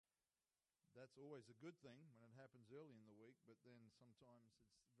that's always a good thing when it happens early in the week, but then sometimes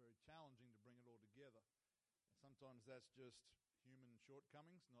it's very challenging to bring it all together. And sometimes that's just human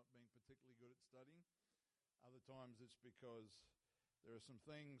shortcomings, not being particularly good at studying. Other times it's because there are some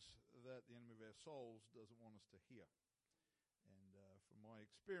things that the enemy of our souls doesn't want us to hear. And from my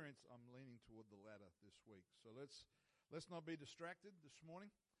experience, I'm leaning toward the latter this week. So let's not be distracted this morning.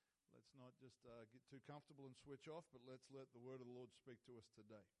 Let's not just get too comfortable and switch off, but let's let the word of the Lord speak to us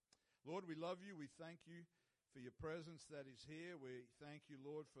today. Lord, we love you. We thank you for your presence that is here. We thank you,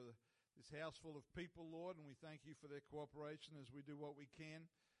 Lord, for this house full of people, Lord, and we thank you for their cooperation as we do what we can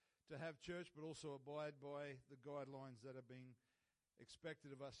to have church, but also abide by the guidelines that are being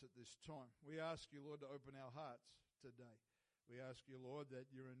expected of us at this time. We ask you, Lord, to open our hearts today. We ask you, Lord, that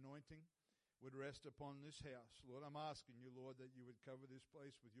your anointing would rest upon this house. Lord, I'm asking you, Lord, that you would cover this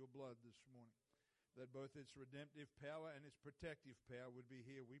place with your blood this morning, that both its redemptive power and its protective power would be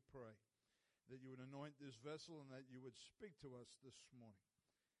here, we pray, that you would anoint this vessel and that you would speak to us this morning.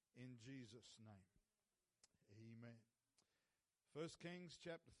 In Jesus' name, amen. 1 Kings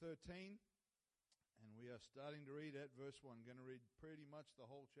chapter 13, and we are starting to read at verse 1. I'm going to read pretty much the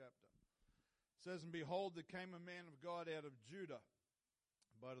whole chapter. It says, "And behold, there came a man of God out of Judah,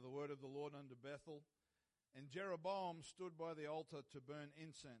 by the word of the Lord unto Bethel, and Jeroboam stood by the altar to burn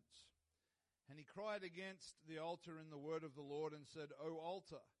incense. And he cried against the altar in the word of the Lord, and said, O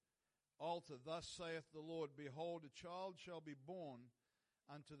altar, altar, thus saith the Lord, behold, a child shall be born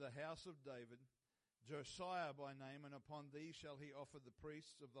unto the house of David, Josiah by name, and upon thee shall he offer the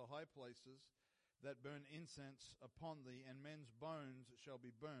priests of the high places that burn incense upon thee, and men's bones shall be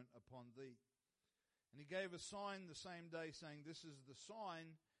burnt upon thee. And he gave a sign the same day, saying, This is the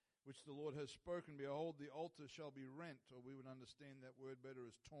sign which the Lord has spoken. Behold, the altar shall be rent," or we would understand that word better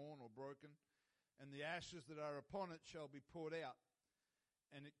as torn or broken, "and the ashes that are upon it shall be poured out.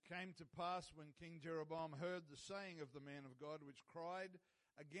 And it came to pass when King Jeroboam heard the saying of the man of God, which cried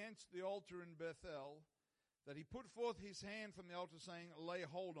against the altar in Bethel, that he put forth his hand from the altar, saying, Lay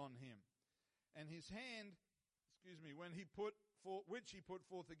hold on him. And his hand, when he which he put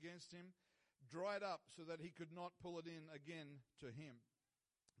forth against him, dried up, so that he could not pull it in again to him.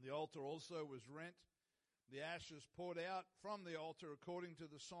 The altar also was rent, the ashes poured out from the altar, according to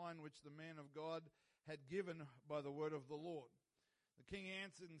the sign which the man of God had given by the word of the Lord. The king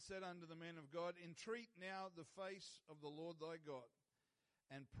answered and said unto the man of God, Entreat now the face of the Lord thy God,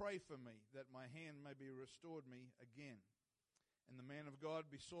 and pray for me, that my hand may be restored me again. And the man of God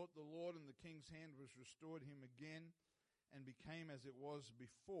besought the Lord, and the king's hand was restored him again, and became as it was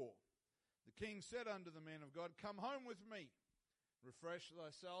before. The king said unto the man of God, Come home with me, refresh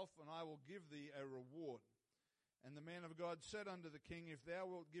thyself, and I will give thee a reward. And the man of God said unto the king, If thou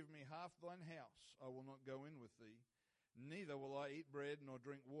wilt give me half thine house, I will not go in with thee, neither will I eat bread nor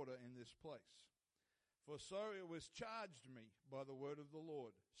drink water in this place. For so it was charged me by the word of the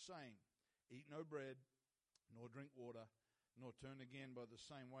Lord, saying, Eat no bread, nor drink water, nor turn again by the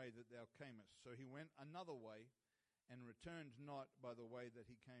same way that thou camest. So he went another way, and returned not by the way that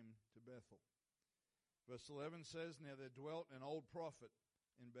he came to Bethel." Verse 11 says, "Now there dwelt an old prophet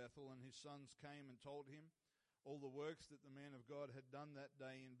in Bethel, and his sons came and told him all the works that the man of God had done that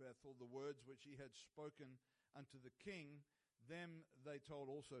day in Bethel, the words which he had spoken unto the king, them they told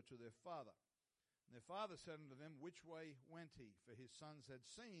also to their father. And their father said unto them, Which way went he? For his sons had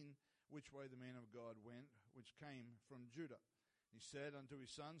seen which way the man of God went, which came from Judah. He said unto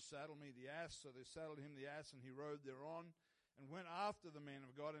his sons, Saddle me the ass. So they saddled him the ass, and he rode thereon, and went after the man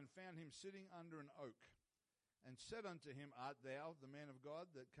of God, and found him sitting under an oak, and said unto him, Art thou the man of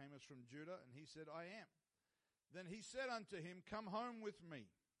God that camest from Judah? And he said, I am. Then he said unto him, Come home with me,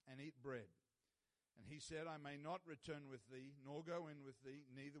 and eat bread. And he said, I may not return with thee, nor go in with thee,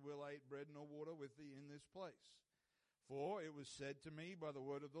 neither will I eat bread nor water with thee in this place. For it was said to me by the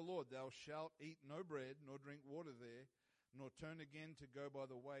word of the Lord, Thou shalt eat no bread, nor drink water there, nor turn again to go by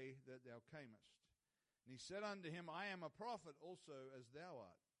the way that thou camest. And he said unto him, I am a prophet also as thou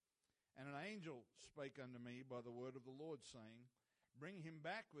art. And an angel spake unto me by the word of the Lord, saying, Bring him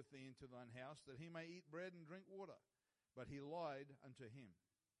back with thee into thine house, that he may eat bread and drink water. But he lied unto him.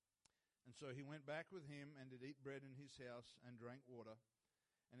 And so he went back with him, and did eat bread in his house, and drank water.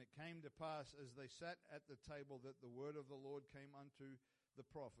 And it came to pass, as they sat at the table, that the word of the Lord came unto the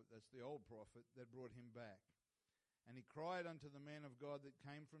prophet, that's the old prophet, that brought him back. And he cried unto the man of God that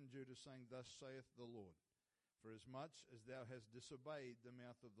came from Judah, saying, Thus saith the Lord, Forasmuch as thou hast disobeyed the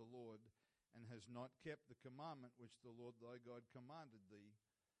mouth of the Lord, and hast not kept the commandment which the Lord thy God commanded thee,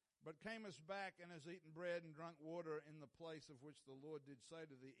 but camest back, and hast eaten bread and drunk water in the place of which the Lord did say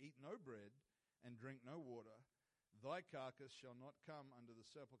to thee, Eat no bread, and drink no water, thy carcass shall not come under the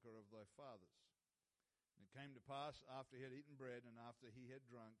sepulchre of thy fathers. And it came to pass, after he had eaten bread and after he had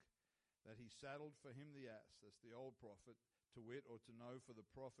drunk, that he saddled for him the ass," that's the old prophet, "to wit, or to know, for the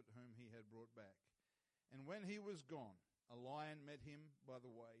prophet whom he had brought back. And when he was gone, a lion met him by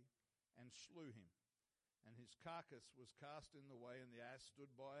the way, and slew him. And his carcass was cast in the way, and the ass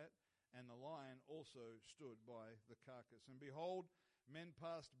stood by it, and the lion also stood by the carcass. And behold, men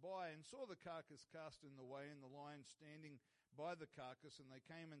passed by and saw the carcass cast in the way, and the lion standing by the carcass, and they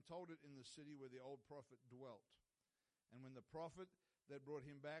came and told it in the city where the old prophet dwelt. And when the prophet that brought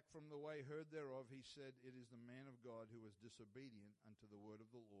him back from the way heard thereof, he said, It is the man of God who was disobedient unto the word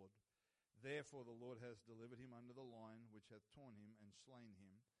of the Lord. Therefore the Lord hath delivered him unto the lion, which hath torn him and slain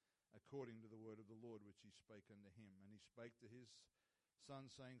him, according to the word of the Lord which he spake unto him. And he spake to his son,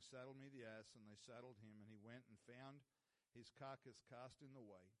 saying, Saddle me the ass. And they saddled him, and he went and found his carcass cast in the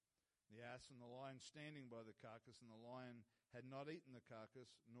way, the ass and the lion standing by the carcass, and the lion had not eaten the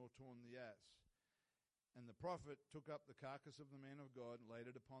carcass, nor torn the ass. And the prophet took up the carcass of the man of God, and laid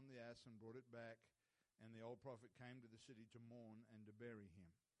it upon the ass, and brought it back. And the old prophet came to the city to mourn and to bury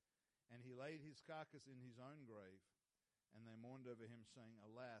him. And he laid his carcass in his own grave, and they mourned over him, saying,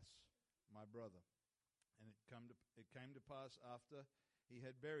 Alas, my brother. And it came to pass after he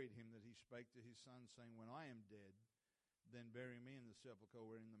had buried him, that he spake to his son, saying, When I am dead, then bury me in the sepulchre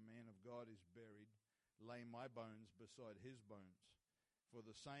wherein the man of God is buried. Lay my bones beside his bones. For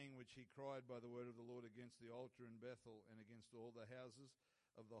the saying which he cried by the word of the Lord against the altar in Bethel, and against all the houses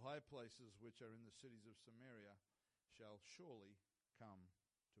of the high places which are in the cities of Samaria, shall surely come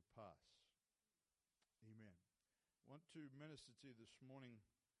to pass. Amen. I want to minister to you this morning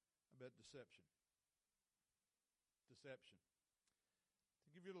about deception. Deception. To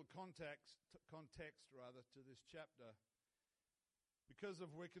give you a little context to this chapter, because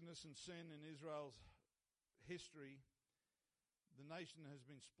of wickedness and sin in Israel's history, the nation has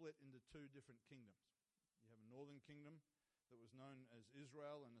been split into two different kingdoms. You have a northern kingdom that was known as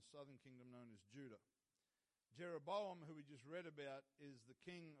Israel, and a southern kingdom known as Judah. Jeroboam, who we just read about, is the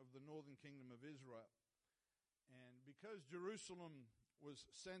king of the northern kingdom of Israel. And because Jerusalem was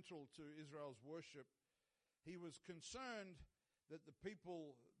central to Israel's worship, he was concerned that the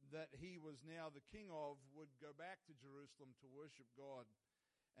people that he was now the king of would go back to Jerusalem to worship God,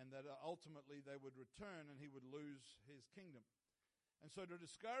 and that ultimately they would return and he would lose his kingdom. And so to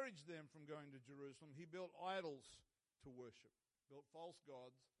discourage them from going to Jerusalem, he built idols to worship, built false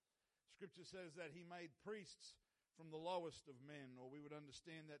gods. Scripture says that he made priests from the lowest of men, or we would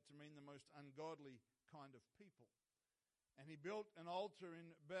understand that to mean the most ungodly kind of people. And he built an altar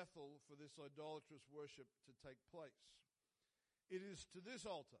in Bethel for this idolatrous worship to take place. It is to this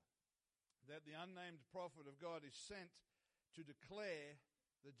altar that the unnamed prophet of God is sent to declare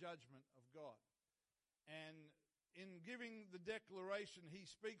the judgment of God. And in giving the declaration, he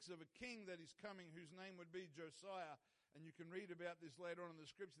speaks of a king that is coming whose name would be Josiah. And you can read about this later on in the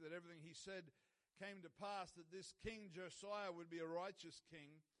scripture, that everything he said came to pass, that this king Josiah would be a righteous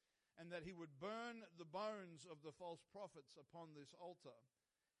king, and that he would burn the bones of the false prophets upon this altar.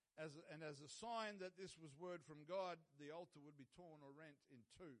 As a sign that this was word from God, the altar would be torn or rent in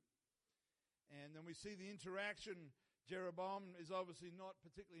two. And then we see the interaction. Jeroboam is obviously not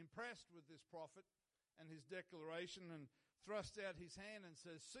particularly impressed with this prophet and his declaration, and thrusts out his hand and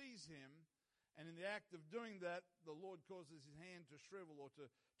says, Seize him. And in the act of doing that, the Lord causes his hand to shrivel, or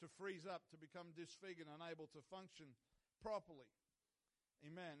to freeze up, to become disfigured, unable to function properly.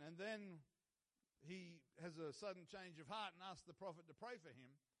 Amen. And then he has a sudden change of heart and asks the prophet to pray for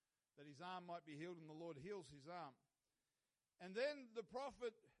him, that his arm might be healed, and the Lord heals his arm. And then the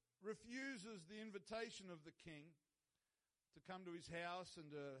prophet refuses the invitation of the king to come to his house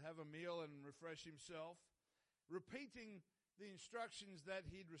and to have a meal and refresh himself, repeating the instructions that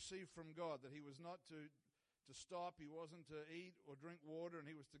he'd received from God, that he was not to stop, he wasn't to eat or drink water, and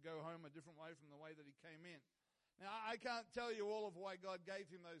he was to go home a different way from the way that he came in. Now, I can't tell you all of why God gave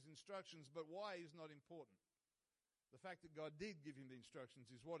him those instructions, but why is not important. The fact that God did give him the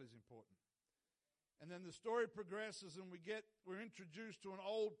instructions is what is important. And then the story progresses, and we're introduced to an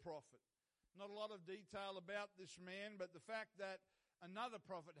old prophet. Not a lot of detail about this man, but the fact that another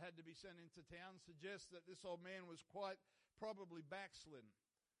prophet had to be sent into town suggests that this old man was quite probably backslidden,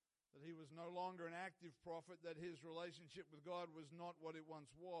 that he was no longer an active prophet, that his relationship with God was not what it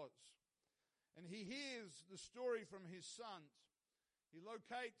once was. And he hears the story from his sons. He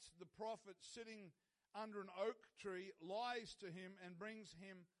locates the prophet sitting under an oak tree, lies to him, and brings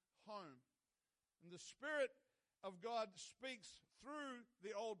him home. And the Spirit of God speaks through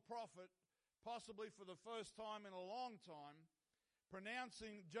the old prophet, possibly for the first time in a long time,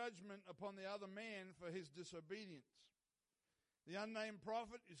 pronouncing judgment upon the other man for his disobedience. The unnamed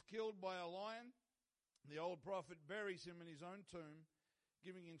prophet is killed by a lion. The old prophet buries him in his own tomb,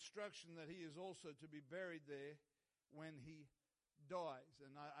 giving instruction that he is also to be buried there when he dies.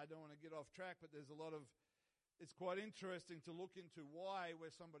 And I don't want to get off track, but it's quite interesting to look into why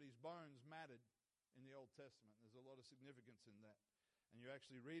where somebody's bones mattered in the Old Testament. There's a lot of significance in that. And you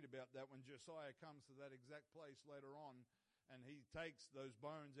actually read about that when Josiah comes to that exact place later on, and he takes those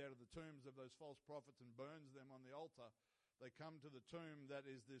bones out of the tombs of those false prophets and burns them on the altar. They come to the tomb that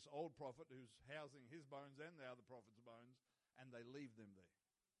is this old prophet who's housing his bones and the other prophet's bones, and they leave them there.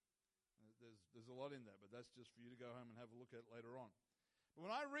 There's a lot in that, but that's just for you to go home and have a look at later on. But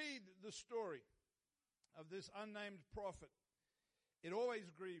when I read the story of this unnamed prophet, it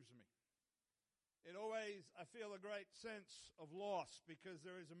always grieves me. I feel a great sense of loss, because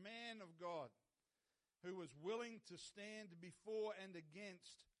there is a man of God who was willing to stand before and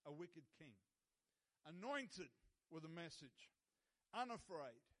against a wicked king, anointed with a message,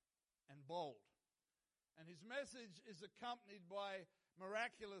 unafraid and bold. And his message is accompanied by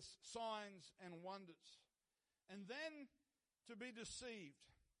miraculous signs and wonders. And then to be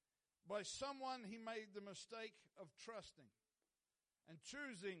deceived by someone he made the mistake of trusting and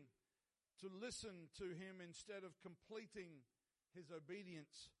choosing to listen to him instead of completing his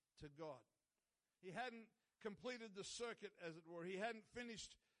obedience to God. He hadn't completed the circuit, as it were. He hadn't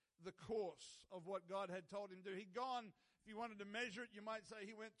finished the course of what God had told him to do. He'd gone, if you wanted to measure it, you might say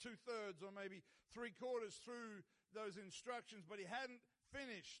he went 2/3 or maybe 3/4 through those instructions, but he hadn't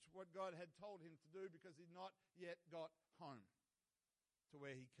finished what God had told him to do because he'd not yet got home to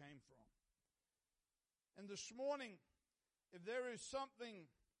where he came from. And this morning, if there is something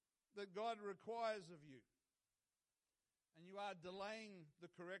that God requires of you, and you are delaying the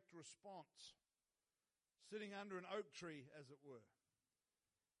correct response, sitting under an oak tree, as it were,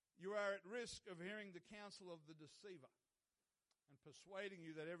 you are at risk of hearing the counsel of the deceiver and persuading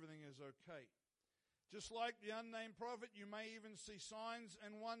you that everything is okay. Just like the unnamed prophet, you may even see signs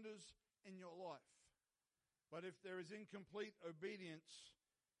and wonders in your life. But if there is incomplete obedience,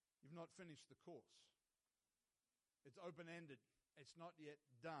 you've not finished the course. It's open-ended. It's not yet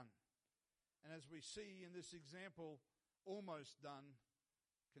done. And as we see in this example, almost done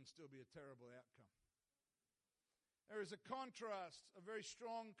can still be a terrible outcome. There is a contrast, a very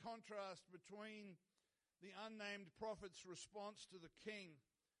strong contrast between the unnamed prophet's response to the king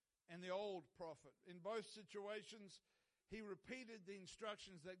and the old prophet. In both situations, he repeated the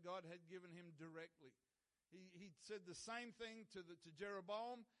instructions that God had given him directly. He said the same thing to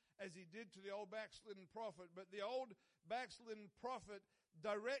Jeroboam as he did to the old backslidden prophet. But the old backslidden prophet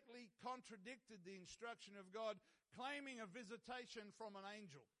directly contradicted the instruction of God, claiming a visitation from an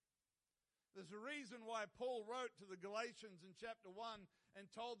angel. There's a reason why Paul wrote to the Galatians in chapter 1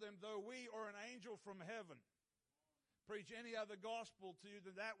 and told them, though we or an angel from heaven preach any other gospel to you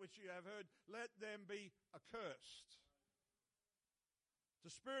than that which you have heard, let them be accursed. To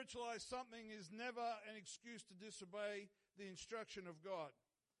spiritualize something is never an excuse to disobey the instruction of God.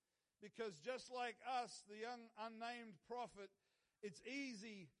 Because just like us, the young unnamed prophet, it's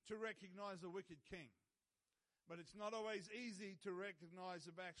easy to recognize a wicked king. But it's not always easy to recognize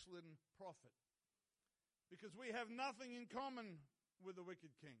a backslidden prophet. Because we have nothing in common with a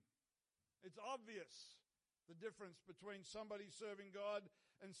wicked king. It's obvious the difference between somebody serving God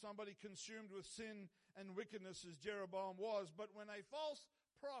and somebody consumed with sin and wickedness as Jeroboam was. But when a false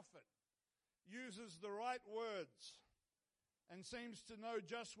prophet uses the right words and seems to know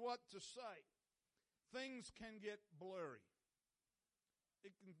just what to say, things can get blurry.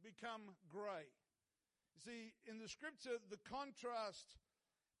 It can become gray. You see, in the scripture, the contrast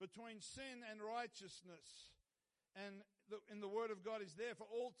between sin and righteousness and in the Word of God is there for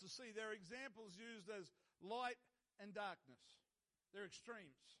all to see. There are examples used as light and darkness. They're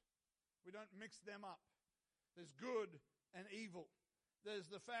extremes. We don't mix them up. There's good and evil. There's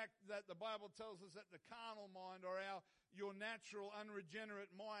the fact that the Bible tells us that the carnal mind, or your natural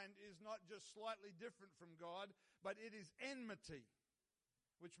unregenerate mind, is not just slightly different from God, but it is enmity,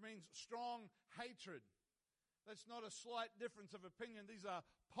 which means strong hatred. That's not a slight difference of opinion. These are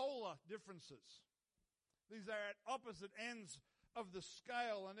polar differences. These are at opposite ends of the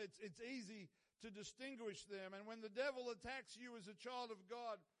scale, and it's easy to distinguish them. And when the devil attacks you as a child of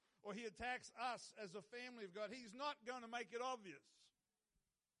God, or he attacks us as a family of God, he's not going to make it obvious.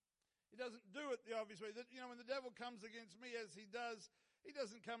 He doesn't do it the obvious way. When the devil comes against me as he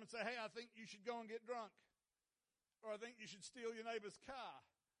doesn't come and say, hey, I think you should go and get drunk. Or I think you should steal your neighbor's car.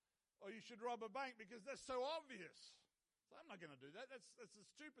 Or you should rob a bank, because that's so obvious. So I'm not going to do that. That's a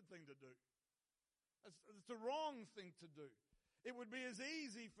stupid thing to do. That's the wrong thing to do. it would be as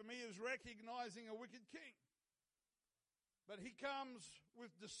easy for me as recognizing a wicked king. But he comes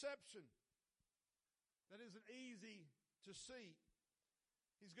with deception that isn't easy to see.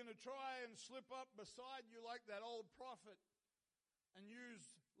 He's going to try and slip up beside you like that old prophet and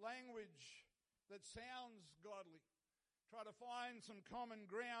use language that sounds godly. Try to find some common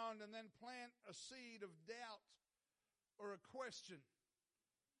ground and then plant a seed of doubt or a question.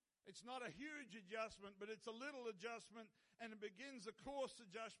 It's not a huge adjustment, but it's a little adjustment, and it begins a course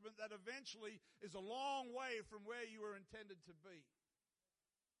adjustment that eventually is a long way from where you were intended to be.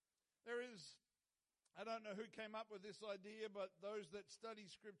 There is, I don't know who came up with this idea, but those that study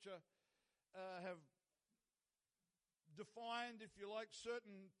Scripture have defined, if you like,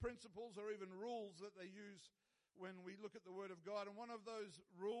 certain principles or even rules that they use when we look at the Word of God. And one of those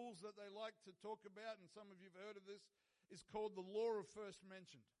rules that they like to talk about, and some of you have heard of this, is called the law of first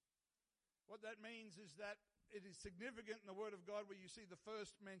mention. What that means is that it is significant in the Word of God where you see the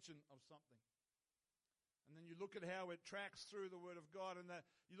first mention of something. And then you look at how it tracks through the Word of God, and that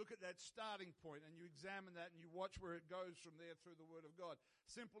you look at that starting point and you examine that and you watch where it goes from there through the Word of God.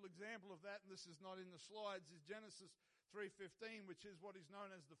 Simple example of that, and this is not in the slides, is Genesis 3:15, which is what is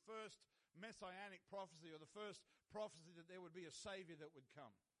known as the first messianic prophecy, or the first prophecy that there would be a Savior that would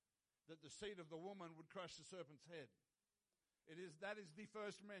come, that the seed of the woman would crush the serpent's head. That is the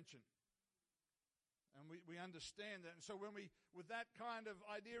first mention. And we understand that. And so when with that kind of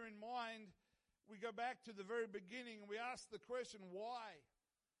idea in mind, we go back to the very beginning and we ask the question, why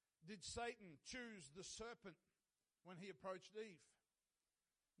did Satan choose the serpent when he approached Eve?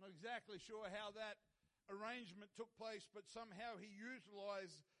 Not exactly sure how that arrangement took place, but somehow he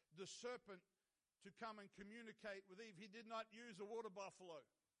utilized the serpent to come and communicate with Eve. He did not use a water buffalo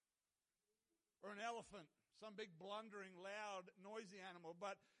or an elephant, some big blundering, loud, noisy animal,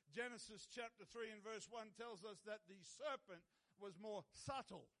 but Genesis chapter 3 and verse 1 tells us that the serpent was more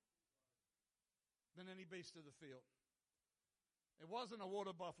subtle than any beast of the field. It wasn't a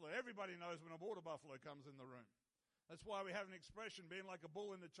water buffalo. Everybody knows when a water buffalo comes in the room. That's why we have an expression, being like a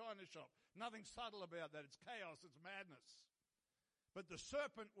bull in the china shop. Nothing subtle about that. It's chaos. It's madness. But the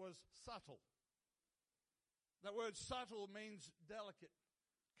serpent was subtle. That word subtle means delicate,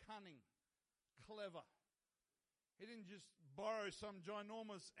 cunning, clever. He didn't just borrow some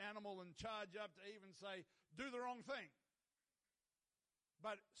ginormous animal and charge up to Eve and say, do the wrong thing.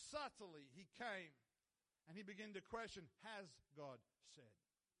 But subtly he came and he began to question, has God said?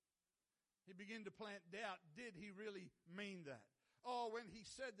 He began to plant doubt. Did he really mean that? Oh, when he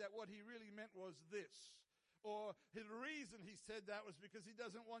said that, what he really meant was this. Or the reason he said that was because he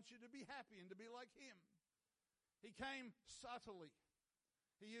doesn't want you to be happy and to be like him. He came subtly.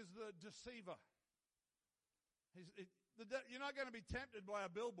 He is the deceiver. You're not going to be tempted by a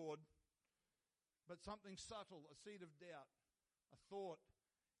billboard, but something subtle, a seed of doubt, a thought,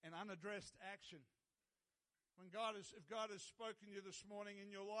 an unaddressed action. If God has spoken to you this morning in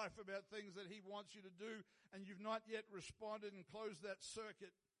your life about things that he wants you to do and you've not yet responded and closed that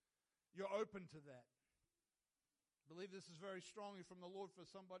circuit, you're open to that. I believe this is very strongly from the Lord for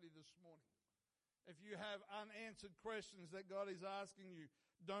somebody this morning. If you have unanswered questions that God is asking you,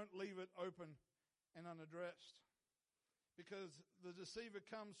 don't leave it open and unaddressed. Because the deceiver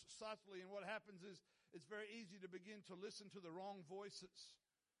comes subtly, and what happens is it's very easy to begin to listen to the wrong voices.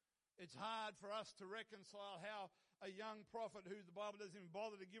 It's hard for us to reconcile how a young prophet, who the Bible doesn't even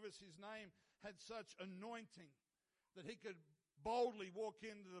bother to give us his name, had such anointing that he could boldly walk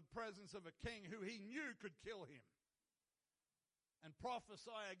into the presence of a king who he knew could kill him, and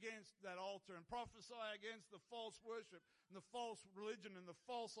prophesy against that altar, and prophesy against the false worship and the false religion and the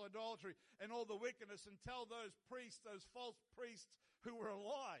false idolatry and all the wickedness, and tell those priests, those false priests who were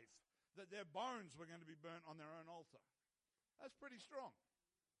alive, that their bones were going to be burnt on their own altar. That's pretty strong.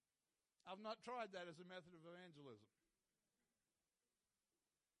 I've not tried that as a method of evangelism.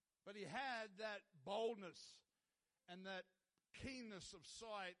 But he had that boldness and that keenness of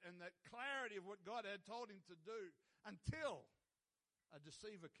sight and that clarity of what God had told him to do until a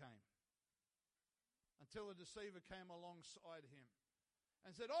deceiver came. Until a deceiver came alongside him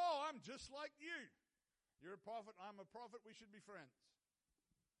and said, oh, I'm just like you. You're a prophet, I'm a prophet, we should be friends.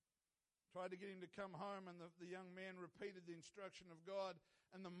 Tried to get him to come home, and the young man repeated the instruction of God.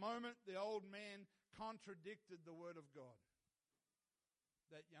 And the moment the old man contradicted the word of God,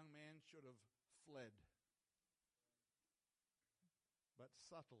 that young man should have fled. But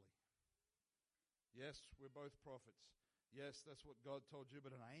subtly. Yes, we're both prophets. Yes, that's what God told you,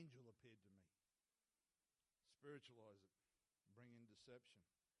 but an angel appeared to me. Spiritualize it. Bring in deception.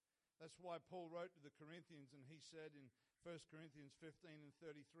 That's why Paul wrote to the Corinthians, and he said in 1 Corinthians 15 and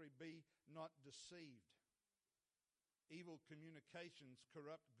 33, be not deceived. evil communications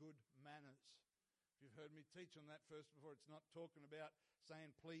corrupt good manners. If you've heard me teach on that first before, it's not talking about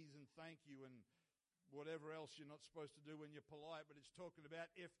saying please and thank you and whatever else you're not supposed to do when you're polite, but it's talking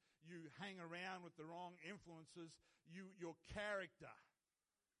about if you hang around with the wrong influences, your character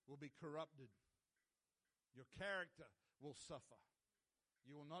will be corrupted. Your character will suffer.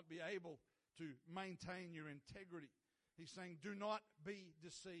 You will not be able to maintain your integrity. He's saying, do not be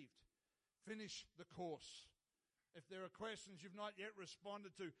deceived. Finish the course. If there are questions you've not yet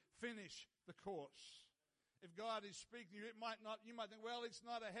responded to, finish the course. If God is speaking to you, you might think, well, it's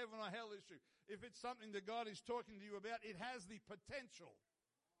not a heaven or hell issue. If it's something that God is talking to you about, it has the potential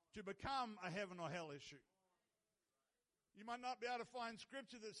to become a heaven or hell issue. You might not be able to find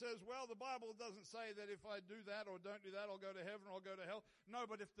scripture that says, well, the Bible doesn't say that if I do that or don't do that, I'll go to heaven or I'll go to hell. No,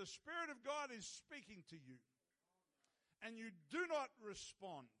 but if the Spirit of God is speaking to you and you do not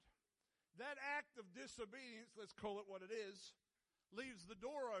respond, that act of disobedience, let's call it what it is, leaves the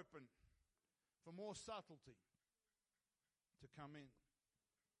door open for more subtlety to come in.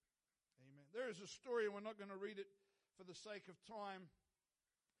 Amen. There is a story, and we're not going to read it for the sake of time,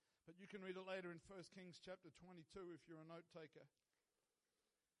 but you can read it later in 1 Kings chapter 22 if you're a note taker.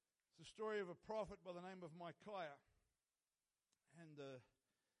 It's the story of a prophet by the name of Micaiah. And the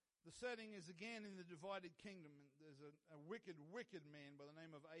setting is again in the divided kingdom. And there's a wicked, wicked man by the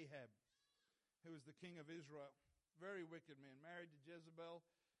name of Ahab, who was the king of Israel. Very wicked man, married to Jezebel,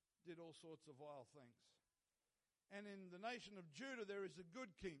 did all sorts of vile things. And in the nation of Judah, there is a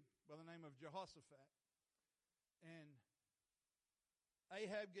good king by the name of Jehoshaphat. And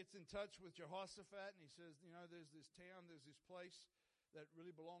Ahab gets in touch with Jehoshaphat, and he says, there's this town, there's this place that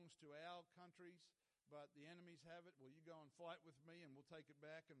really belongs to our countries, but the enemies have it. Will you go and fight with me, and we'll take it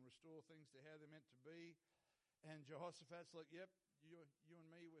back and restore things to how they're meant to be? And Jehoshaphat's like, yep, you and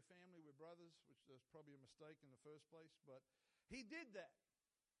me, we're family, we're brothers, which was probably a mistake in the first place, but he did that.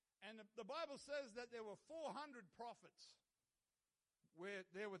 And the Bible says that there were 400 prophets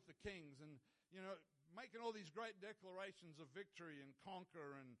there with the kings, and, making all these great declarations of victory and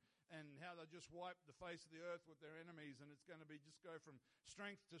conquer and how they just wipe the face of the earth with their enemies, and it's going to be just go from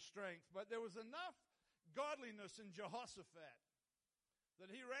strength to strength. But there was enough godliness in Jehoshaphat that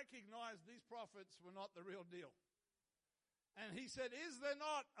he recognized these prophets were not the real deal. And he said, is there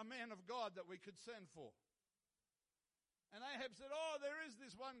not a man of God that we could send for? And Ahab said, there is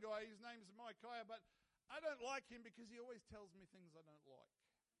this one guy, his name's Micaiah, but I don't like him because he always tells me things I don't like.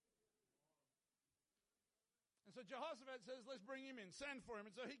 And so Jehoshaphat says, let's bring him in, send for him.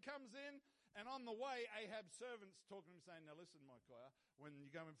 And so he comes in, and on the way, Ahab's servants talking to him, saying, now listen, Micaiah, when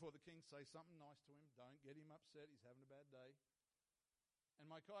you go before the king, say something nice to him. Don't get him upset. He's having a bad day. And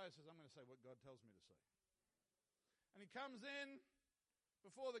Micaiah says, I'm going to say what God tells me to say. And he comes in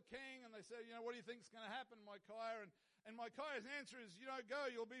before the king, and they say, what do you think is going to happen, Micaiah? And Micaiah's answer is, go,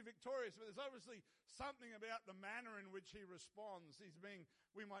 you'll be victorious. But there's obviously something about the manner in which he responds. He's being,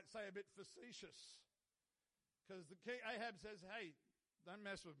 we might say, a bit facetious. Because the king, Ahab says, hey, don't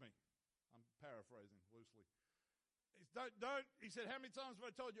mess with me. I'm paraphrasing loosely. He said, how many times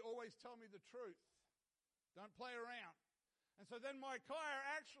have I told you, always tell me the truth. Don't play around. And so then Micaiah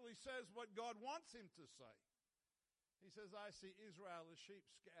actually says what God wants him to say. He says, I see Israel as sheep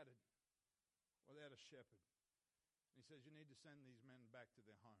scattered without a shepherd. And he says, you need to send these men back to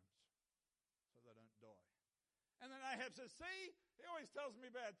their homes so they don't die. And then Ahab says, see, he always tells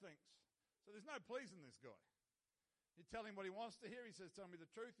me bad things. So there's no pleasing this guy. You tell him what he wants to hear. He says, tell me the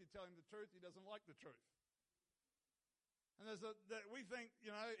truth. You tell him the truth. He doesn't like the truth. And we think,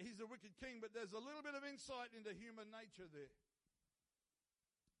 he's a wicked king, but there's a little bit of insight into human nature there.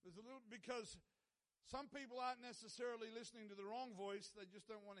 Because some people aren't necessarily listening to the wrong voice. They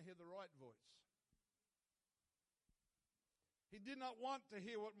just don't want to hear the right voice. He did not want to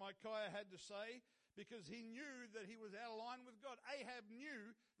hear what Micaiah had to say because he knew that he was out of line with God. Ahab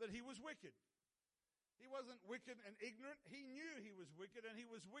knew that he was wicked. He wasn't wicked and ignorant. He knew he was wicked, and he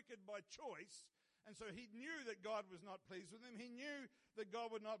was wicked by choice. And so he knew that God was not pleased with him. He knew that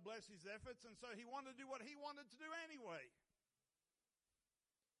God would not bless his efforts, and so he wanted to do what he wanted to do anyway.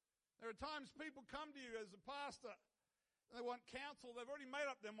 There are times people come to you as a pastor, and they want counsel. They've already made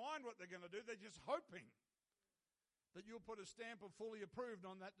up their mind what they're going to do. They're just hoping that you'll put a stamp of fully approved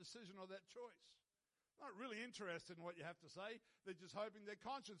on that decision or that choice. Not really interested in what you have to say. They're just hoping their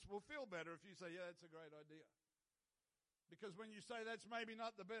conscience will feel better if you say, yeah, that's a great idea. Because when you say that's maybe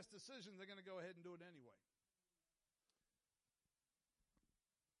not the best decision, they're going to go ahead and do it anyway.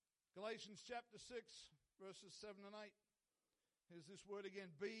 Galatians chapter 6, verses 7 and 8. Here's this word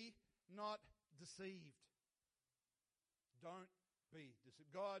again. Be not deceived. Don't be deceived.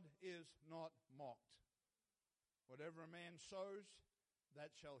 God is not mocked. Whatever a man sows,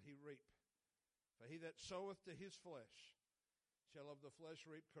 that shall he reap. For he that soweth to his flesh shall of the flesh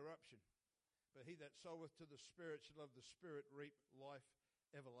reap corruption. But he that soweth to the Spirit shall of the Spirit reap life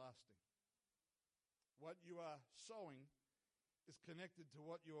everlasting. What you are sowing is connected to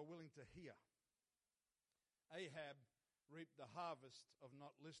what you are willing to hear. Ahab reaped the harvest of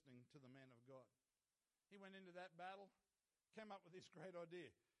not listening to the man of God. He went into that battle, came up with this great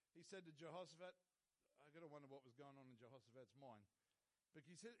idea. He said to Jehoshaphat, I got to wonder what was going on in Jehoshaphat's mind. But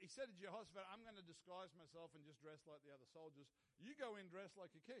he said to Jehoshaphat, I'm going to disguise myself and just dress like the other soldiers. You go in dressed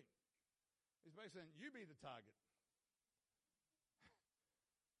like a king. He's basically saying, you be the target.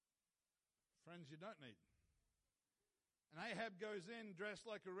 Friends you don't need. And Ahab goes in dressed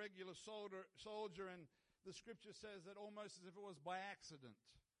like a regular soldier, and the scripture says that almost as if it was by accident,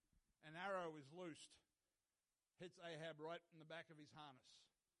 an arrow is loosed, hits Ahab right in the back of his harness,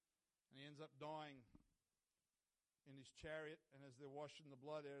 and he ends up dying in his chariot. And as they're washing the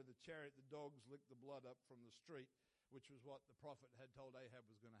blood out of the chariot, the dogs lick the blood up from the street, which was what the prophet had told Ahab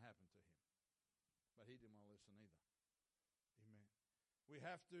was going to happen to him. But he didn't want to listen either. Amen. We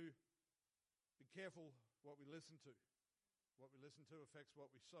have to be careful what we listen to. What we listen to affects what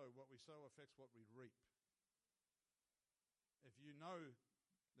we sow. What we sow affects what we reap. If you know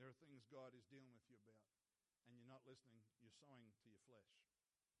there are things God is dealing with you about and you're not listening, you're sowing to your flesh.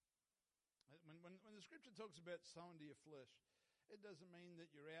 When the scripture talks about sowing to your flesh, it doesn't mean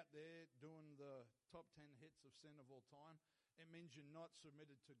that you're out there doing the top 10 hits of sin of all time. It means you're not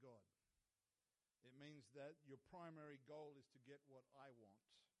submitted to God. It means that your primary goal is to get what I want,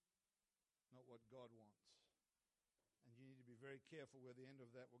 not what God wants. And you need to be very careful where the end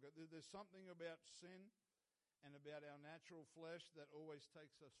of that will go. There's something about sin and about our natural flesh that always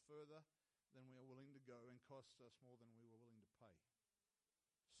takes us further than we are willing to go and costs us more than we were willing to pay.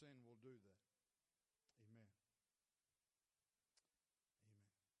 Sin will do that. Amen. Amen.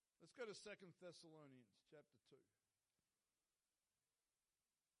 Let's go to 2 Thessalonians chapter 2.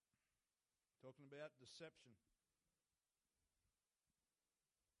 Talking about deception.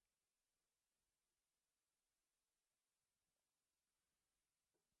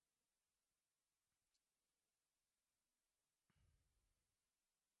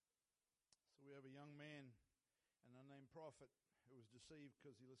 So we have a young man, an unnamed prophet, who was deceived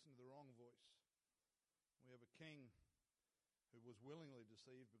because he listened to the wrong voice. We have a king who was willingly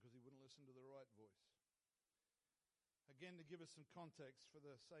deceived because he wouldn't listen to the right voice. Again, to give us some context for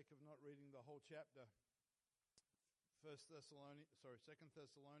the sake of not reading the whole chapter, 2 Thessalonians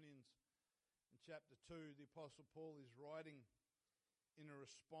in chapter 2, the Apostle Paul is writing in a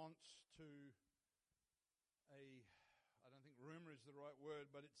response to I don't think rumor is the right word,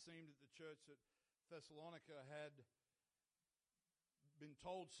 but it seemed that the church at Thessalonica had been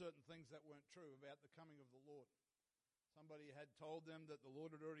told certain things that weren't true about the coming of the Lord. Somebody had told them that the Lord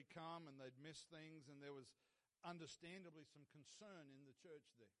had already come and they'd missed things, and there was understandably some concern in the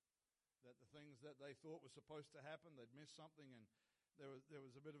church there that the things that they thought were supposed to happen, they'd missed something, and there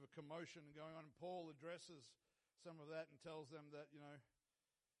was a bit of a commotion going on. And Paul addresses some of that and tells them that, I'm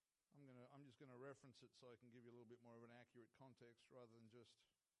just going to reference it so I can give you a little bit more of an accurate context rather than just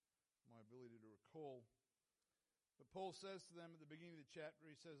my ability to recall. But Paul says to them at the beginning of the chapter,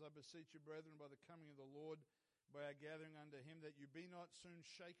 he says, I beseech you, brethren, by the coming of the Lord, by our gathering unto him, that you be not soon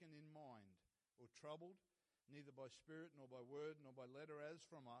shaken in mind or troubled, neither by spirit, nor by word, nor by letter as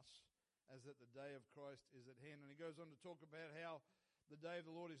from us, as that the day of Christ is at hand. And he goes on to talk about how the day of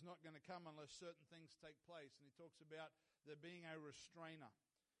the Lord is not going to come unless certain things take place. And he talks about there being a restrainer,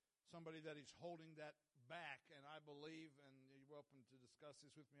 somebody that is holding that back. And I believe, and you're welcome to discuss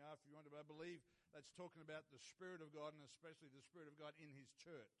this with me after you want to, but I believe that's talking about the Spirit of God, and especially the Spirit of God in his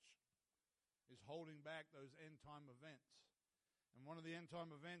church, is holding back those end-time events. And one of the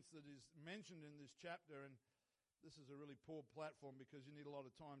end-time events that is mentioned in this chapter, and this is a really poor platform because you need a lot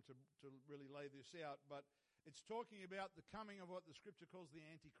of time to really lay this out, but it's talking about the coming of what the Scripture calls the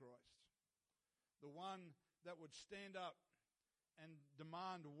Antichrist, the one that would stand up and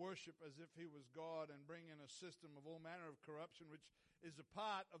demand worship as if he was God and bring in a system of all manner of corruption, which is a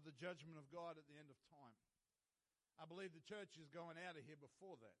part of the judgment of God at the end of time. I believe the church is going out of here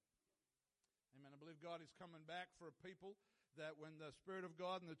before that. Amen. I believe God is coming back for a people that when the Spirit of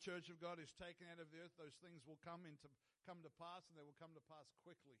God and the church of God is taken out of the earth, those things will come to pass, and they will come to pass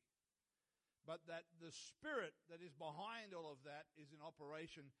quickly. But that the Spirit that is behind all of that is in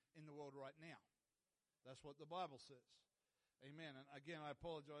operation in the world right now. That's what the Bible says. Amen. And again, I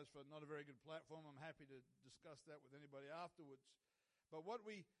apologize for not a very good platform. I'm happy to discuss that with anybody afterwards. But what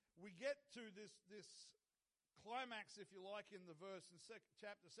we get to this climax, if you like, in the verse in 2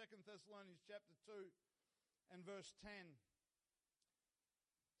 Thessalonians chapter 2, and verse 10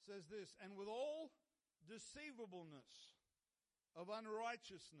 says this, "And with all deceivableness of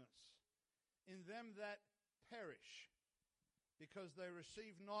unrighteousness in them that perish, because they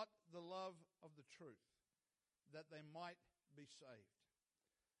receive not the love of the truth, that they might be saved.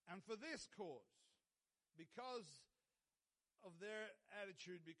 And for this cause, because of their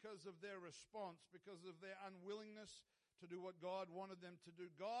attitude, because of their response, because of their unwillingness to do what God wanted them to do,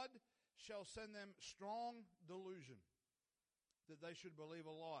 God shall send them strong delusion, that they should believe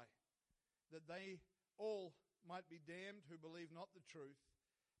a lie, that they all might be damned who believe not the truth,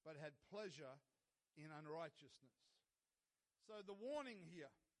 but had pleasure in unrighteousness." So the warning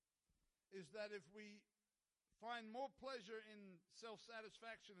here is that if we find more pleasure in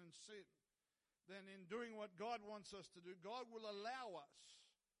self-satisfaction and sin than in doing what God wants us to do, God will allow us,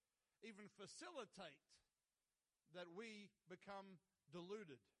 even facilitate, that we become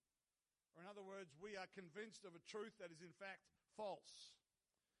deluded. Or in other words, we are convinced of a truth that is in fact false.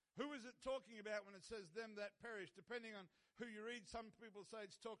 Who is it talking about when it says them that perish? Depending on who you read, some people say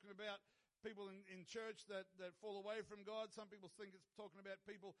it's talking about people in church that fall away from God. Some people think it's talking about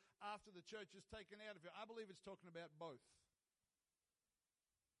people after the church is taken out of it. I believe it's talking about both.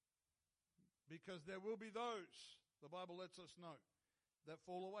 Because there will be those, the Bible lets us know, that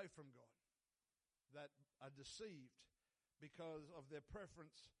fall away from God, that are deceived because of their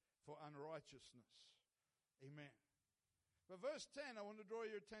preference for unrighteousness. Amen. But verse 10, I want to draw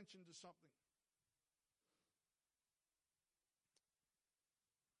your attention to something.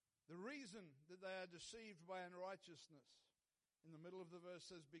 The reason that they are deceived by unrighteousness, in the middle of the verse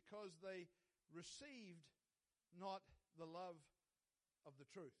says, because they received not the love of the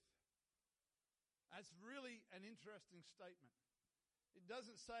truth. That's really an interesting statement. It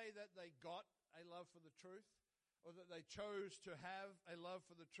doesn't say that they got a love for the truth or that they chose to have a love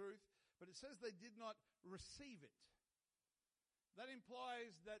for the truth, but it says they did not receive it. That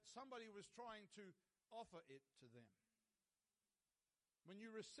implies that somebody was trying to offer it to them. When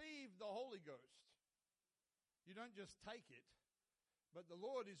you receive the Holy Ghost, you don't just take it, but the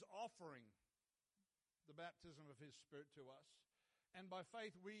Lord is offering the baptism of His Spirit to us. And by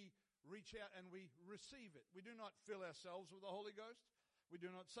faith we reach out and we receive it. We do not fill ourselves with the Holy Ghost. We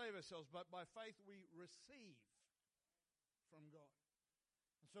do not save ourselves, but by faith we receive from God.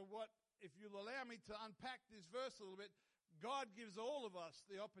 And so if you'll allow me to unpack this verse a little bit, God gives all of us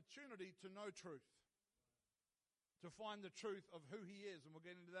the opportunity to know truth, to find the truth of who He is. And we'll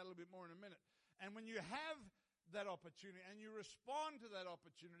get into that a little bit more in a minute. And when you have that opportunity and you respond to that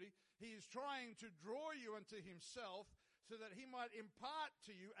opportunity, He is trying to draw you unto Himself so that He might impart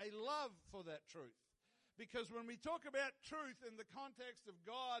to you a love for that truth. Because when we talk about truth in the context of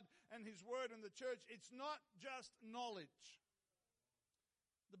God and His Word and the church, it's not just knowledge.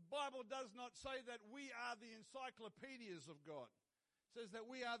 The Bible does not say that we are the encyclopedias of God. It says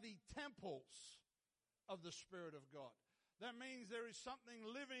that we are the temples of the Spirit of God. That means there is something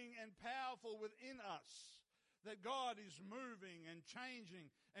living and powerful within us, that God is moving and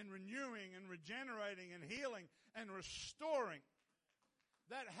changing and renewing and regenerating and healing and restoring.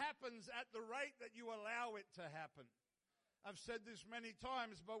 That happens at the rate that you allow it to happen. I've said this many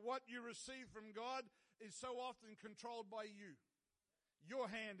times, but what you receive from God is so often controlled by you. Your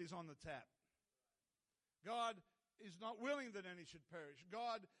hand is on the tap. God is not willing that any should perish.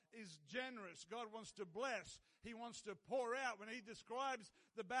 God is generous. God wants to bless. He wants to pour out. When He describes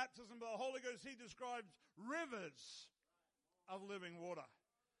the baptism of the Holy Ghost, He describes rivers of living water.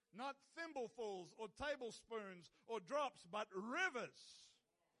 Not thimblefuls or tablespoons or drops, but rivers.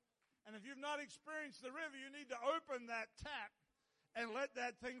 And if you've not experienced the river, you need to open that tap and let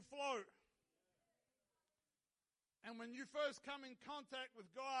that thing flow. And when you first come in contact with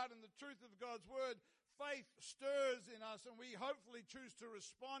God and the truth of God's Word, faith stirs in us and we hopefully choose to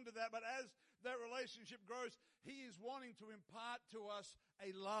respond to that. But as that relationship grows, He is wanting to impart to us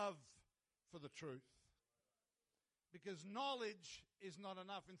a love for the truth. Because knowledge is not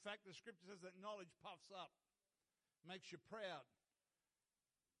enough. In fact, the Scripture says that knowledge puffs up, makes you proud.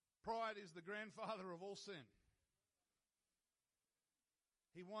 Pride is the grandfather of all sin.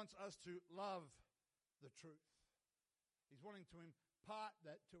 He wants us to love the truth. He's wanting to impart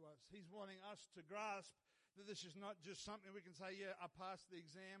that to us. He's wanting us to grasp that this is not just something we can say, yeah, I passed the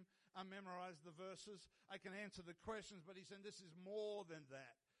exam, I memorized the verses, I can answer the questions, but He's saying this is more than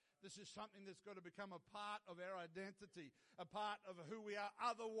that. This is something that's got to become a part of our identity, a part of who we are.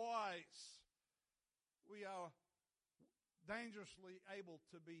 Otherwise, we are dangerously able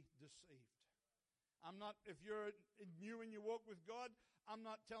to be deceived. If you're new in your walk with God, I'm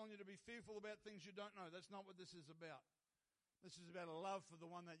not telling you to be fearful about things you don't know. That's not what this is about. This is about a love for the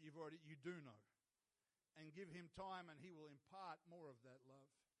one that you do know. and give him time, and he will impart more of that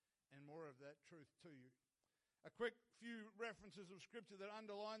love and more of that truth to you. A quick few references of Scripture that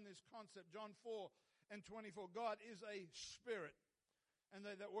underline this concept. John 4:24. God is a spirit, and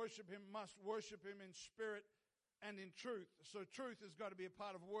they that worship him must worship him in spirit and in truth. So truth has got to be a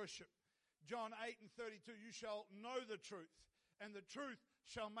part of worship. John 8:32. You shall know the truth, and the truth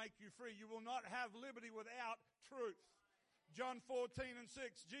shall make you free. You will not have liberty without truth. John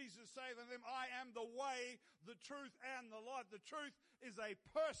 14:6, Jesus saith unto them, I am the way, the truth, and the life. The truth is a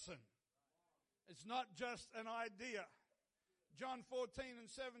person. It's not just an idea. John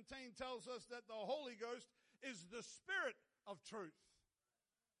 14:17 tells us that the Holy Ghost is the Spirit of truth.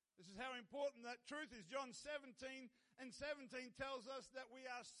 This is how important that truth is. John 17:17 tells us that we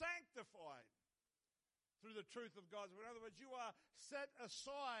are sanctified through the truth of God's word. In other words, you are set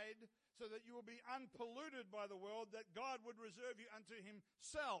aside so that you will be unpolluted by the world, that God would reserve you unto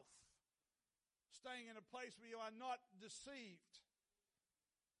himself, staying in a place where you are not deceived.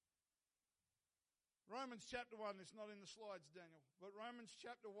 Romans chapter 1, it's not in the slides, Daniel, but Romans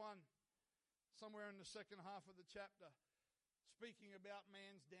chapter 1, somewhere in the second half of the chapter, speaking about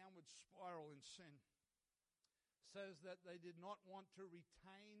man's downward spiral in sin, says that they did not want to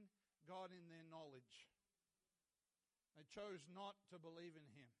retain God in their knowledge. They chose not to believe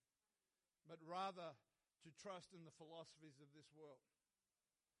in him, but rather to trust in the philosophies of this world.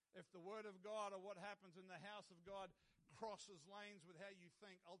 If the word of God or what happens in the house of God crosses lanes with how you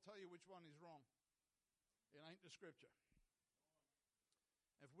think, I'll tell you which one is wrong. It ain't the Scripture.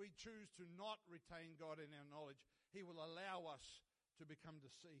 If we choose to not retain God in our knowledge, he will allow us to become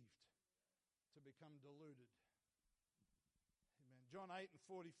deceived, to become deluded. Amen. John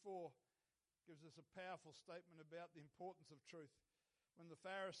 8:44 gives us a powerful statement about the importance of truth. When the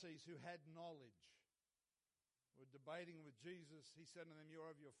Pharisees who had knowledge were debating with Jesus, he said to them, you're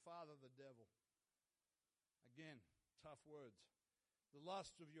of your father the devil. Again, tough words. The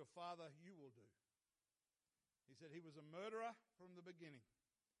lust of your father you will do. He said he was a murderer from the beginning,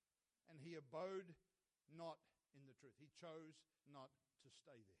 and he abode not in the truth. He chose not to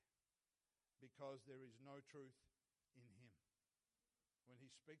stay there because there is no truth in him. When he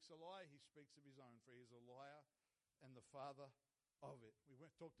speaks a lie, he speaks of his own, for he is a liar and the father of it. We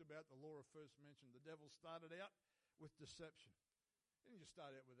talked about the law of first mention. The devil started out with deception. He didn't just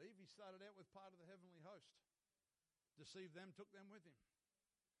start out with Eve. He started out with part of the heavenly host. Deceived them, took them with him.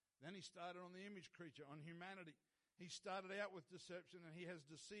 Then he started on the image creature, on humanity. He started out with deception, and he has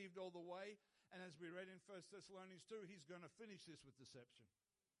deceived all the way. And as we read in 1 Thessalonians 2, he's going to finish this with deception.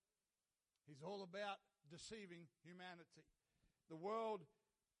 He's all about deceiving humanity. The world,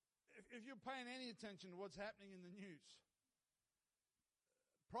 if you're paying any attention to what's happening in the news,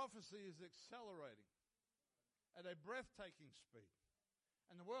 prophecy is accelerating at a breathtaking speed.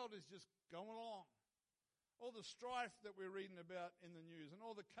 And the world is just going along. All the strife that we're reading about in the news, and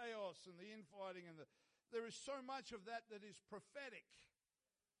all the chaos and the infighting, and there is so much of that that is prophetic.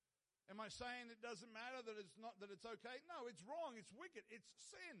 Am I saying it doesn't matter, that it's okay? No, it's wrong, it's wicked, it's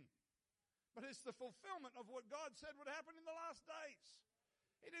sin. But it's the fulfillment of what God said would happen in the last days.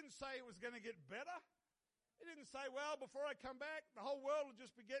 He didn't say it was going to get better. He didn't say, well, before I come back, the whole world will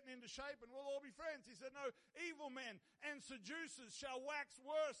just be getting into shape and we'll all be friends. He said, no, evil men and seducers shall wax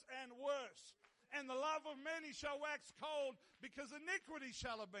worse and worse, and the love of many shall wax cold, because iniquity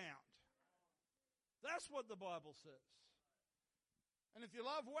shall abound. That's what the Bible says. And if your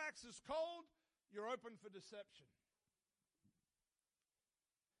love waxes cold, you're open for deception.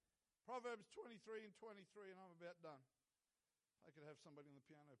 Proverbs 23:23, and I'm about done. If I could have somebody on the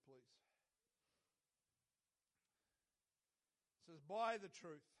piano, please. It says, buy the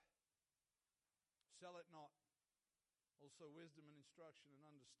truth, sell it not. Also wisdom and instruction and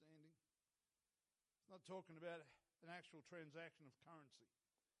understanding. It's not talking about an actual transaction of currency.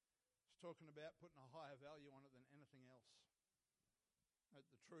 It's talking about putting a higher value on it than anything else. That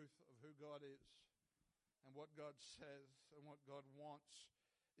the truth of who God is and what God says and what God wants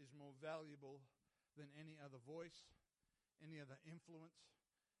is more valuable than any other voice, any other influence,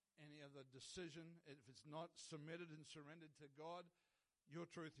 any other decision. If it's not submitted and surrendered to God, your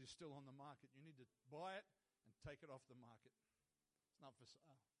truth is still on the market. You need to buy it and take it off the market. It's not for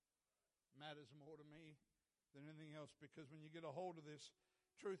sale. It matters more to me than anything else, because when you get a hold of this,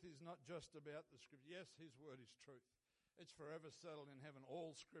 truth is not just about the Scripture. Yes, his word is truth. It's forever settled in heaven.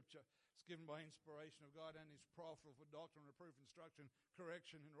 All Scripture is given by inspiration of God and is profitable for doctrine, reproof, instruction,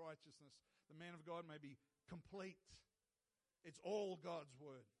 correction, and righteousness. The man of God may be complete. It's all God's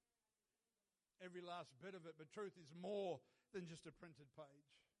word. Every last bit of it. But truth is more than just a printed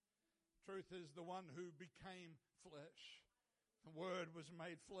page. Truth is the one who became flesh. The Word was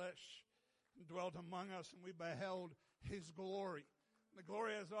made flesh and dwelt among us, and we beheld his glory. The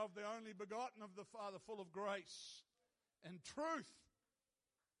glory as of the only begotten of the Father, full of grace and truth.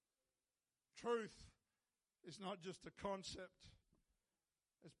 Truth is not just a concept.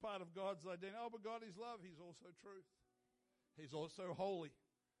 It's part of God's identity. Oh, but God is love. He's also truth. He's also holy.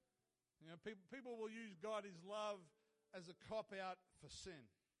 You know, people will use God is love as a cop-out for sin.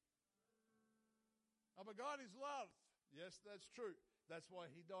 Oh, but God is love. Yes, that's true. That's why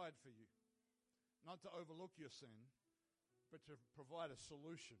he died for you. Not to overlook your sin, but to provide a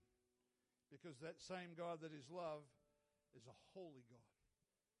solution. Because that same God that is love is a holy God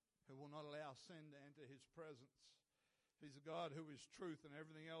who will not allow sin to enter his presence. He's a God who is truth, and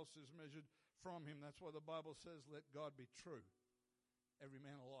everything else is measured from him. That's why the Bible says, let God be true, every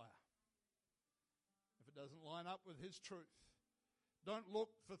man a liar. If it doesn't line up with his truth, don't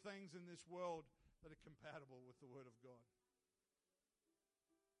look for things in this world that are compatible with the Word of God.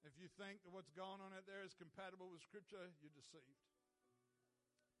 If you think that what's going on out there is compatible with Scripture, you're deceived.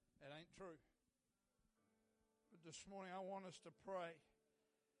 It ain't true. But this morning I want us to pray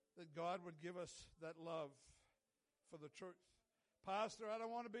that God would give us that love for the truth. Pastor, I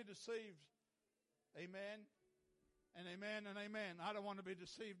don't want to be deceived. Amen and amen and amen. I don't want to be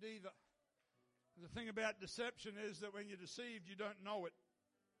deceived either. The thing about deception is that when you're deceived, you don't know it.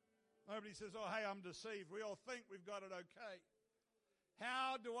 Nobody says, oh, hey, I'm deceived. We all think we've got it okay.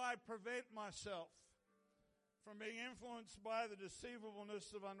 How do I prevent myself from being influenced by the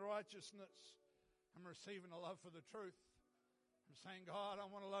deceivableness of unrighteousness? I'm receiving a love for the truth. I'm saying, God, I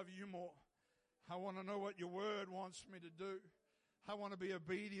want to love you more. I want to know what your word wants me to do. I want to be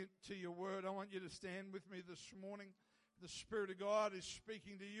obedient to your word. I want you to stand with me this morning. The Spirit of God is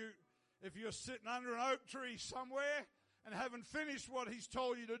speaking to you. If you're sitting under an oak tree somewhere and haven't finished what he's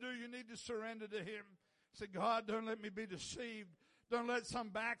told you to do, you need to surrender to him. Say, God, don't let me be deceived. Don't let some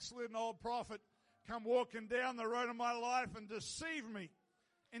backslidden old prophet come walking down the road of my life and deceive me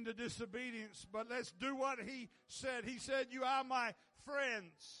into disobedience. But let's do what he said. He said, you are my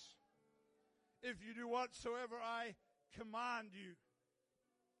friends if you do whatsoever I command you.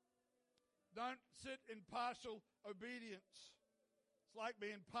 Don't sit in partial obedience. It's like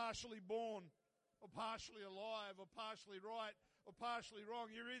being partially born or partially alive or partially right or partially wrong.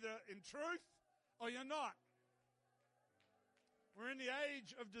 You're either in truth or you're not. We're in the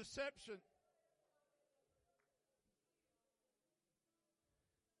age of deception.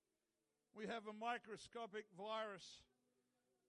 We have a microscopic virus